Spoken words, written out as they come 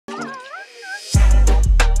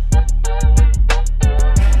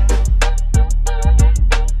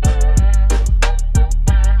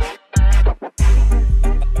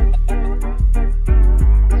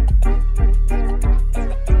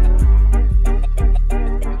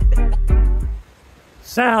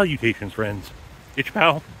Salutations, friends. It's your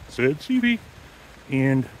pal, said Stevie,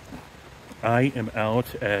 and I am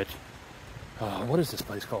out at, what is this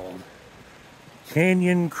place called?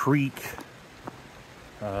 Canyon Creek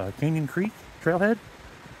Trailhead,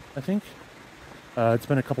 I think. It's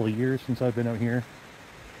been a couple of years since I've been out here,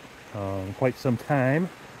 quite some time.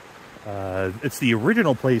 It's the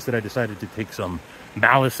original place that I decided to take some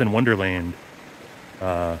Malice in Wonderland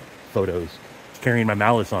photos. Carrying my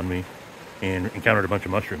malice on me and encountered a bunch of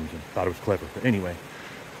mushrooms and thought it was clever. But anyway,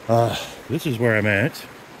 this is where I'm at.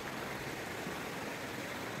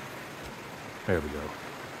 There we go.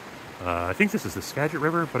 I think this is the Skagit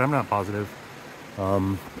River, but I'm not positive.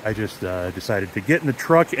 I just decided to get in the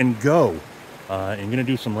truck and go. I'm going to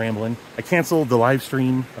do some rambling. I canceled the live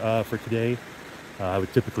stream for today. I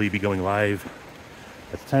would typically be going live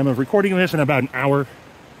at the time of recording this in about an hour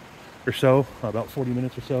or so, about 40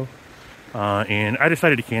 minutes or so. And I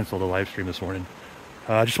decided to cancel the live stream this morning.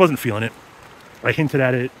 I just wasn't feeling it. I hinted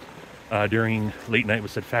at it during Late Night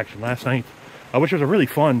with Said Faction last night, which was a really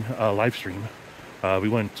fun live stream. We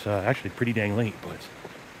went actually pretty dang late,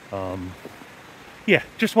 but yeah,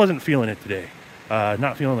 just wasn't feeling it today.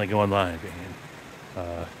 Not feeling like going live,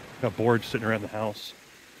 and got bored sitting around the house.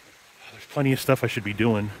 There's plenty of stuff I should be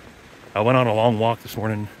doing. I went on a long walk this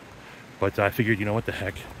morning, but I figured, you know what the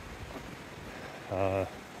heck.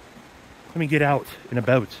 Let me get out and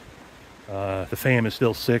about. The fam is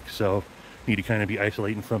still sick, so need to kind of be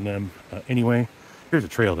isolating from them. Anyway, here's a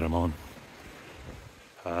trail that I'm on.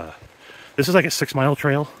 This is like a 6-mile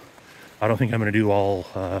trail. I don't think I'm going to do all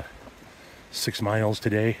 6 miles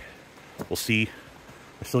today. We'll see.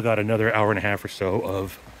 I still got another hour and a half or so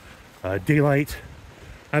of daylight.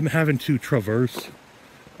 I'm having to traverse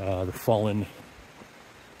the fallen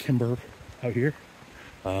timber out here.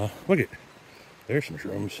 Look at, there's some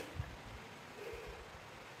shrooms.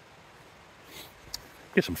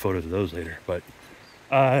 Get some photos of those later. But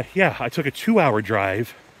yeah, I took a 2-hour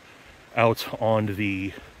drive out on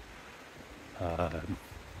the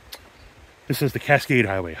this is the Cascade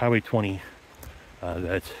Highway, Highway 20,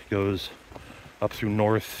 that goes up through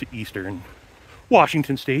northeastern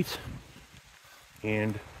Washington state.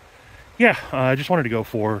 And yeah, I just wanted to go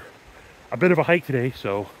for a bit of a hike today,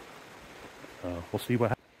 so we'll see what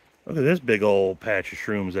happens. Look at this big old patch of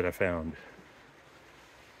shrooms that I found.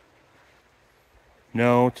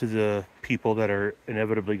 No, to the people that are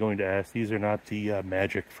inevitably going to ask, these are not the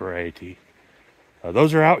magic variety.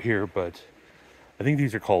 Those are out here, but I think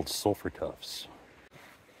these are called sulfur tufts.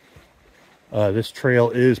 This trail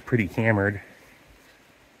is pretty hammered.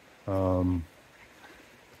 It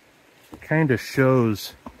kind of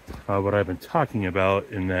shows what I've been talking about,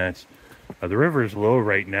 in that the river is low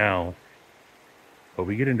right now, but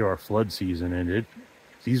we get into our flood season and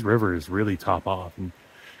these rivers really top off, and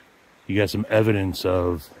you got some evidence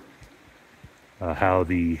of how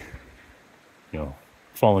the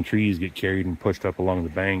fallen trees get carried and pushed up along the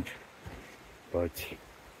bank. But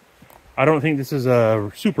I don't think this is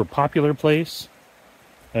a super popular place,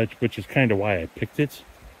 which is kind of why I picked it.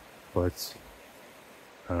 But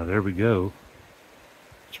there we go.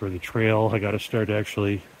 That's where the trail. I got to start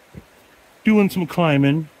actually doing some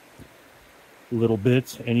climbing a little bit.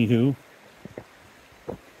 Anywho.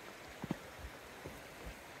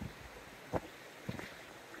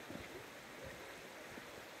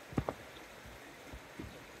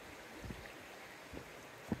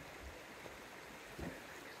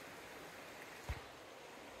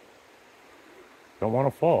 Don't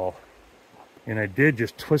want to fall. And I did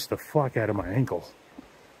just twist the fuck out of my ankle.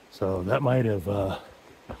 So that might have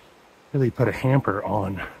really put a hamper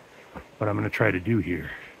on what I'm going to try to do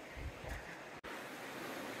here.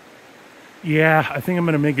 Yeah, I think I'm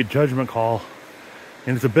going to make a judgment call.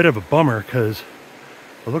 And it's a bit of a bummer because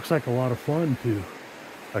it looks like a lot of fun to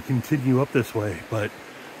continue up this way. But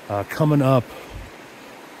coming up,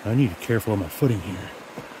 I need to be careful of my footing here.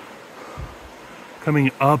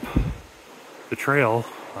 Coming up the trail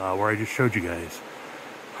where I just showed you guys,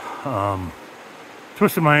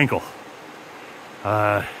 twisted my ankle.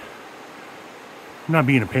 I'm not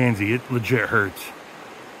being a pansy, it legit hurts,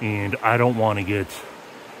 and I don't want to get,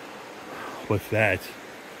 with that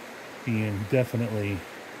being definitely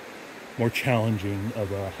more challenging of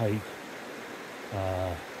a hike,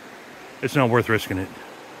 it's not worth risking it,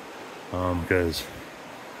 because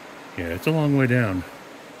yeah, it's a long way down,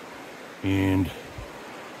 and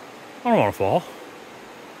I don't want to fall.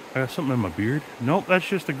 I got something in my beard. Nope, that's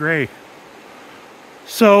just the gray.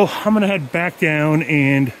 So I'm gonna head back down,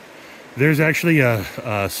 and there's actually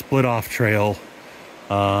a split off trail,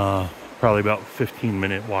 probably about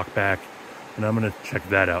 15-minute walk back, and I'm gonna check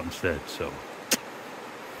that out instead. So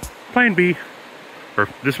plan B. Or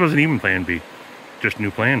this wasn't even plan B, just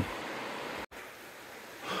new plan.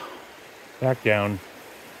 Back down.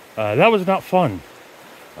 That was not fun.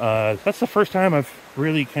 That's the first time I've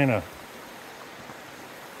really kind of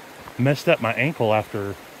messed up my ankle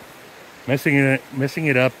after messing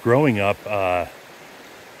it up growing up. I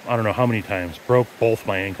don't know how many times. Broke both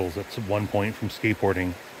my ankles at one point from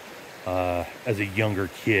skateboarding as a younger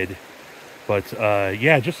kid. But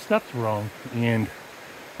yeah, just stepped wrong. And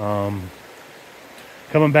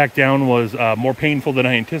coming back down was more painful than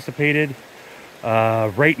I anticipated.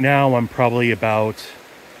 Right now I'm probably about,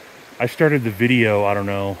 I started the video, I don't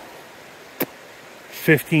know,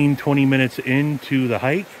 15-20 minutes into the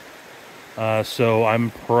hike. So I'm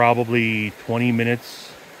probably 20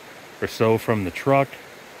 minutes or so from the truck.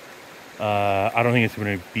 I don't think it's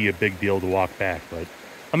going to be a big deal to walk back, but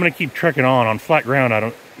I'm going to keep trekking on flat ground. I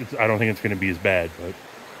don't think it's going to be as bad, but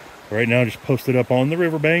right now just posted up on the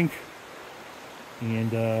riverbank.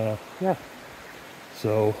 And yeah,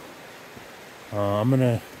 so I'm going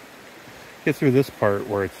to get through this part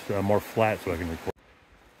where it's more flat so I can record.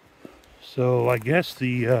 So I guess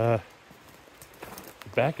the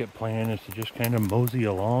backup plan is to just kind of mosey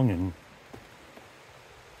along and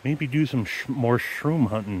maybe do some more shroom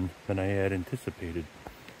hunting than I had anticipated.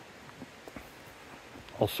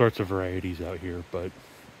 All sorts of varieties out here, but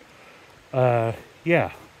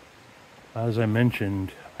yeah, as I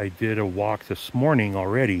mentioned, I did a walk this morning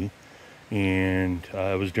already, and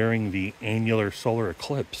it was during the annular solar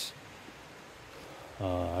eclipse.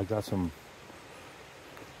 I got some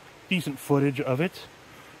decent footage of it.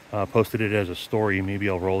 Posted it as a story. Maybe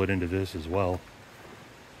I'll roll it into this as well.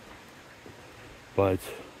 But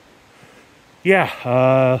yeah,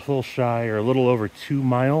 a little shy, or a little over 2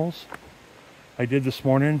 miles I did this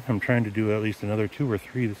morning. I'm trying to do at least another 2 or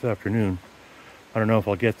 3 this afternoon. I don't know if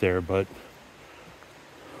I'll get there, but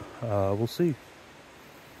we'll see.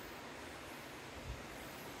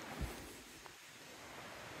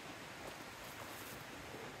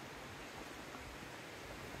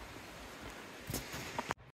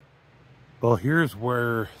 Well, here's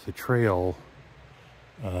where the trail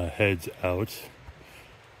heads out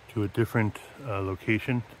to a different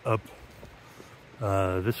location up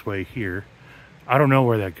this way here. I don't know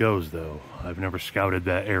where that goes, though. I've never scouted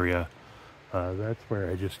that area. That's where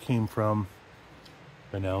I just came from.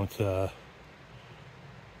 Been out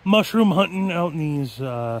mushroom hunting out in these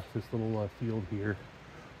this little field here,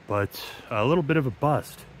 but a little bit of a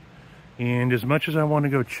bust. And as much as I want to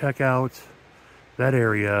go check out that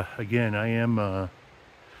area, again, I am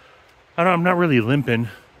I'm not really limping,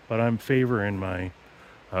 but I'm favoring my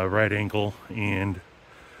right ankle, and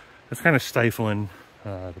it's kind of stifling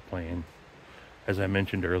the plan, as I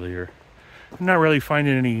mentioned earlier. I'm not really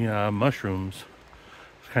finding any mushrooms.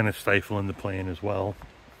 It's kind of stifling the plan as well.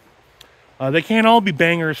 They can't all be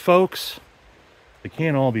bangers, folks. They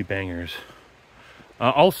can't all be bangers.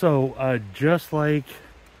 Also, just like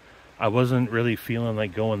I wasn't really feeling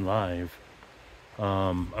like going live,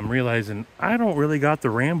 I'm realizing I don't really got the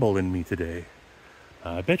ramble in me today.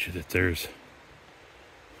 I bet you that there's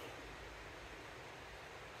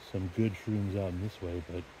some good shrooms out in this way,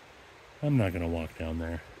 but I'm not going to walk down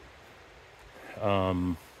there.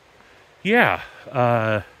 Yeah,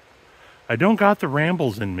 I don't got the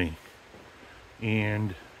rambles in me,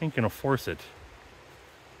 and ain't going to force it.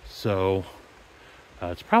 So,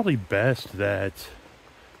 it's probably best that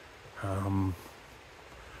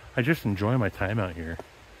I just enjoy my time out here.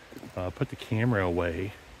 Put the camera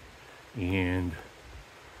away and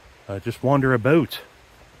just wander about.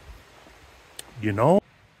 You know?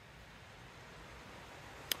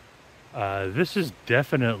 This is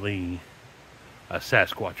definitely a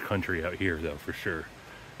Sasquatch country out here, though, for sure.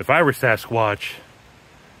 If I were Sasquatch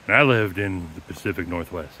and I lived in the Pacific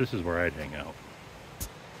Northwest, this is where I'd hang out.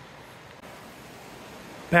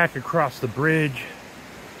 Back across the bridge.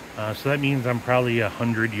 So that means I'm probably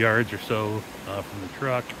 100 yards or so from the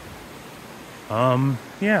truck.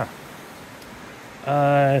 Yeah.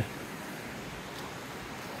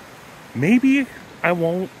 Maybe I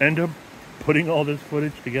won't end up putting all this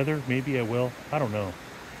footage together. Maybe I will. I don't know.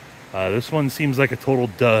 This one seems like a total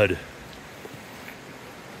dud.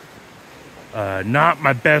 Not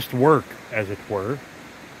my best work, as it were.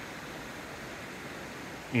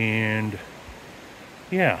 And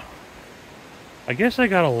yeah, I guess I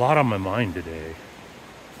got a lot on my mind today.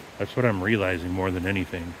 That's what I'm realizing more than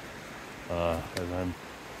anything. As I'm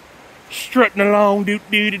strutting along,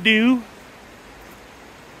 do-do-do-do.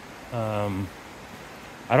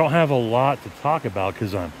 I don't have a lot to talk about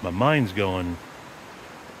because my mind's going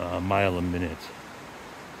a mile a minute.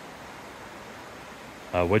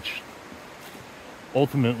 Which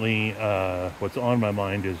ultimately, what's on my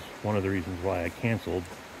mind is one of the reasons why I canceled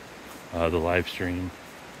the live stream.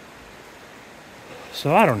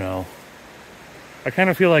 So I don't know. I kind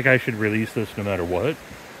of feel like I should release this no matter what.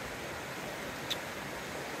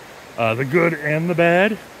 The good and the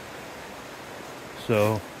bad.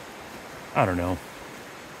 So, I don't know.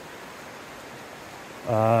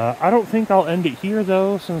 I don't think I'll end it here,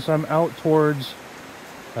 though, since I'm out towards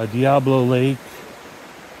Diablo Lake,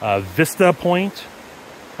 Vista Point,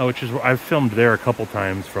 which is where I've filmed there a couple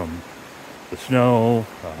times from the snow,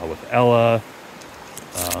 with Ella.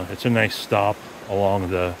 It's a nice stop along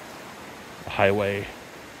the highway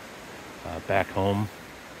back home.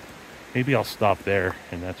 Maybe I'll stop there,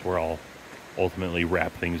 and that's where I'll ultimately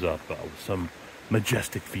wrap things up with some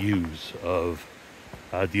majestic views of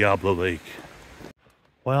Diablo Lake.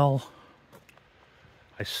 Well,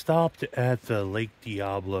 I stopped at the Lake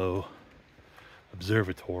Diablo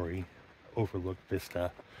Observatory, overlook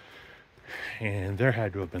Vista, and there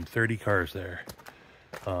had to have been 30 cars there.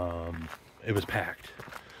 It was packed,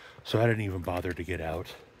 so I didn't even bother to get out.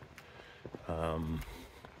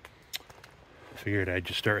 Figured I'd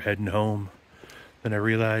just start heading home. Then I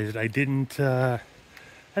realized I didn't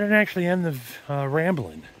actually end the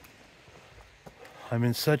Ramblin. I'm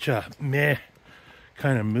in such a meh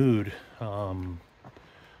kind of mood.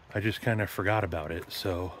 I just kind of forgot about it.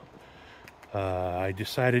 So I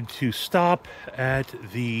decided to stop at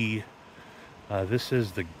the, this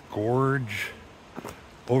is the Gorge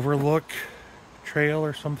Overlook Trail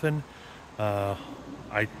or something.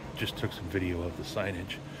 I just took some video of the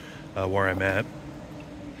signage where I'm at.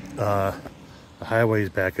 The highway's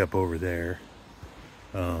back up over there.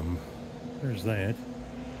 There's that.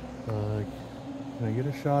 Can I get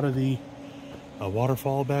a shot of the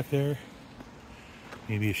waterfall back there?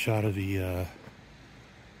 Maybe a shot of the,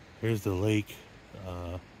 there's the lake,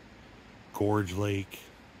 Gorge Lake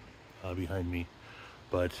behind me.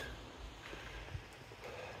 But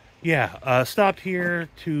yeah, stopped here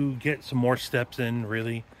to get some more steps in,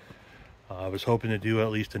 really. I was hoping to do at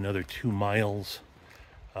least another 2 miles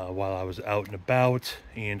while I was out and about,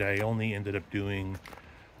 and I only ended up doing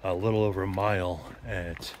a little over a mile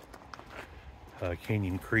at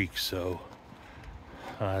Canyon Creek, so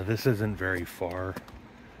this isn't very far,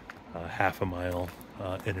 half a mile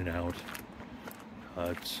in and out.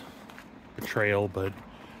 It's a trail, but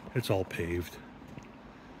it's all paved.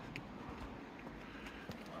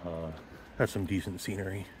 Got some decent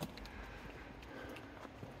scenery.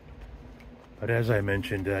 But as I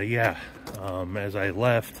mentioned, yeah, as I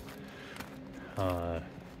left, I'm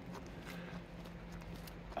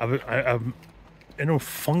in a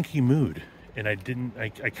funky mood, and I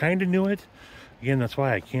kind of knew it. Again, that's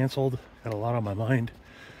why I canceled. Got a lot on my mind.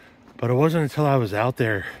 But it wasn't until I was out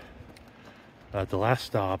there at the last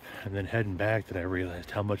stop and then heading back that I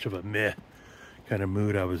realized how much of a meh kind of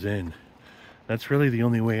mood I was in. That's really the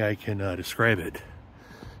only way I can describe it,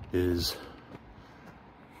 is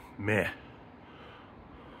meh.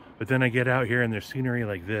 But then I get out here and there's scenery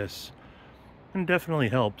like this, and it definitely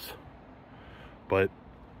helps. But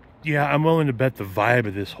yeah, I'm willing to bet the vibe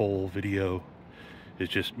of this whole video is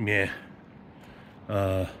just meh.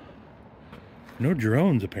 No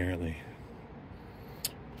drones, apparently.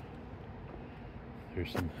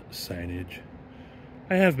 There's some signage.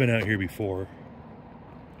 I have been out here before.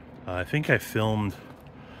 I think I filmed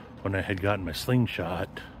when I had gotten my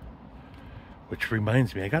slingshot. Which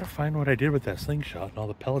reminds me, I gotta find what I did with that slingshot and all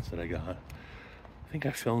the pellets that I got. I think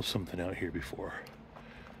I filmed something out here before.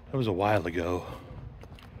 That was a while ago.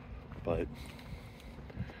 But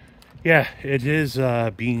yeah, it is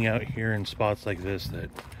being out here in spots like this that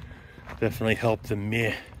definitely help the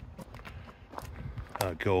meh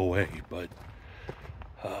go away. But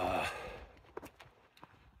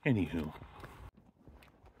anywho,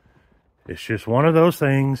 it's just one of those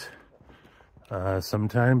things.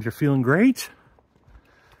 Sometimes you're feeling great,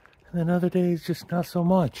 and then other days just not so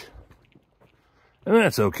much. And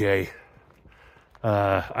that's okay.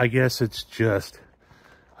 I guess it's just,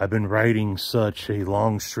 I've been riding such a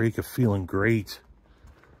long streak of feeling great,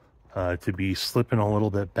 to be slipping a little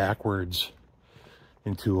bit backwards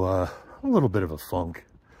into a little bit of a funk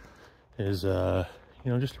is, you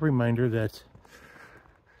know, just a reminder that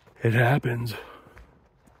it happens.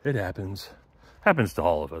 It happens. Happens to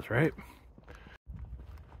all of us, right?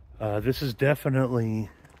 This is definitely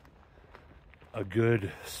a good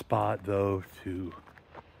spot, though, to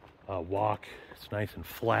walk. It's nice and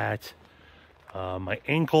flat. My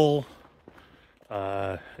ankle,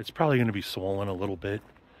 it's probably going to be swollen a little bit.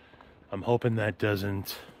 I'm hoping that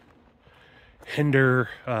doesn't hinder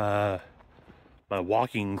my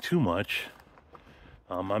walking too much.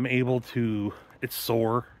 I'm able to it's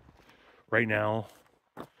sore right now.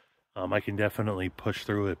 I can definitely push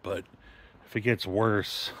through it, but if it gets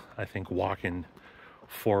worse, I think walking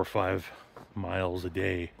 4 or 5 miles a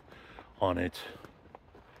day on it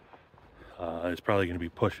is probably going to be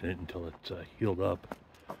pushing it until it's healed up.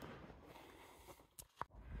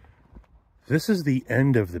 This is the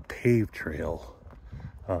end of the paved trail.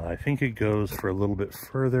 I think it goes for a little bit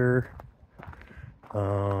further.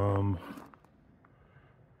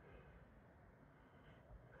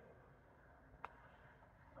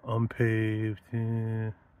 Unpaved.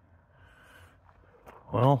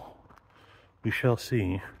 Well, we shall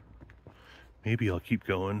see. Maybe I'll keep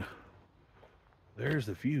going. There's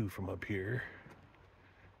the view from up here.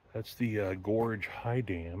 That's the Gorge High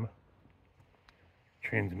Dam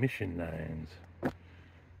transmission lines. If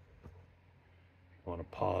you want to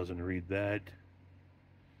pause and read that.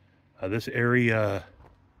 This area,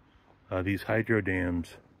 these hydro dams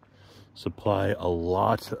supply a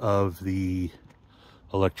lot of the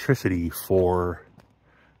electricity for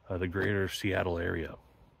the greater Seattle area.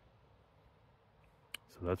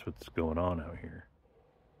 So that's what's going on out here.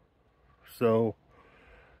 So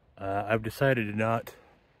I've decided not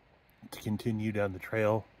to continue down the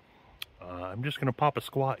trail. I'm just going to pop a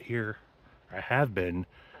squat here. I have been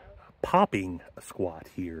popping a squat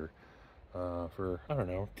here for, I don't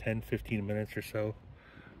know, 10-15 minutes or so.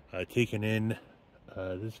 Taking in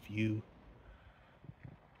this view.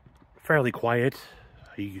 Fairly quiet.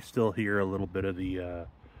 You can still hear a little bit of the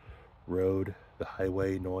road, the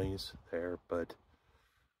highway noise there, but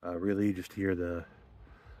really you just hear the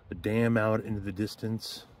dam out into the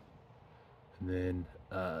distance, and then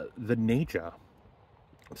the nature.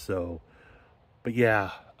 So, but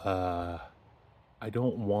yeah, I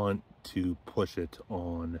don't want to push it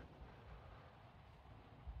on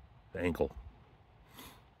the ankle.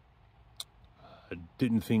 I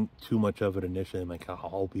didn't think too much of it initially. I'm like,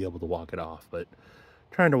 I'll be able to walk it off, but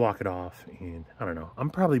trying to walk it off, and I don't know. I'm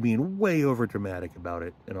probably being way over dramatic about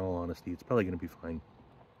it, in all honesty. It's probably going to be fine.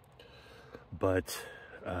 But,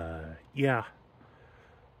 yeah.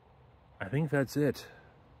 I think that's it.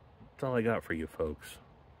 That's all I got for you folks.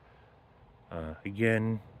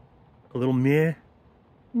 Again, a little meh.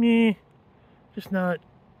 Just not,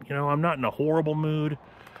 you know, I'm not in a horrible mood.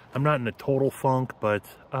 I'm not in a total funk, but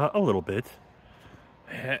a little bit.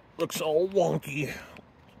 It looks all wonky.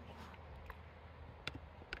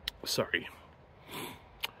 Sorry.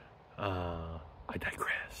 I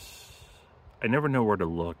digress. I never know where to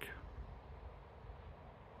look.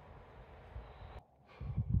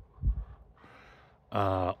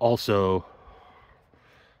 Also,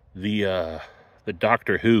 the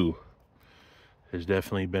Doctor Who has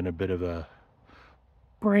definitely been a bit of a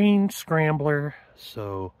brain scrambler,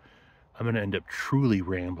 so I'm going to end up truly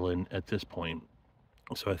rambling at this point.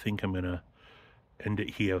 So I think I'm going to end it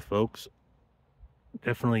here, folks.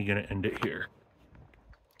 Definitely going to end it here.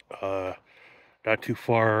 Not too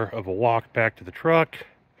far of a walk back to the truck.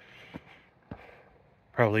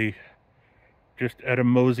 Probably just at a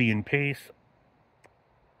moseying pace.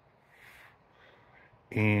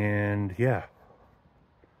 And yeah.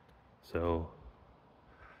 So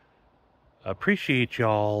I appreciate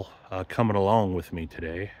y'all coming along with me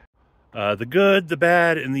today. The good, the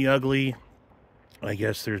bad, and the ugly. I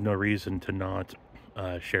guess there's no reason to not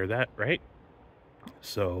share that, right?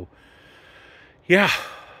 So, yeah,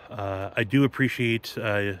 I do appreciate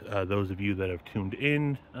those of you that have tuned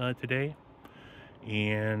in today.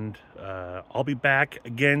 And I'll be back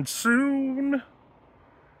again soon.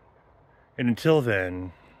 And until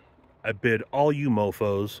then, I bid all you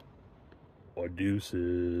mofos, or deuces.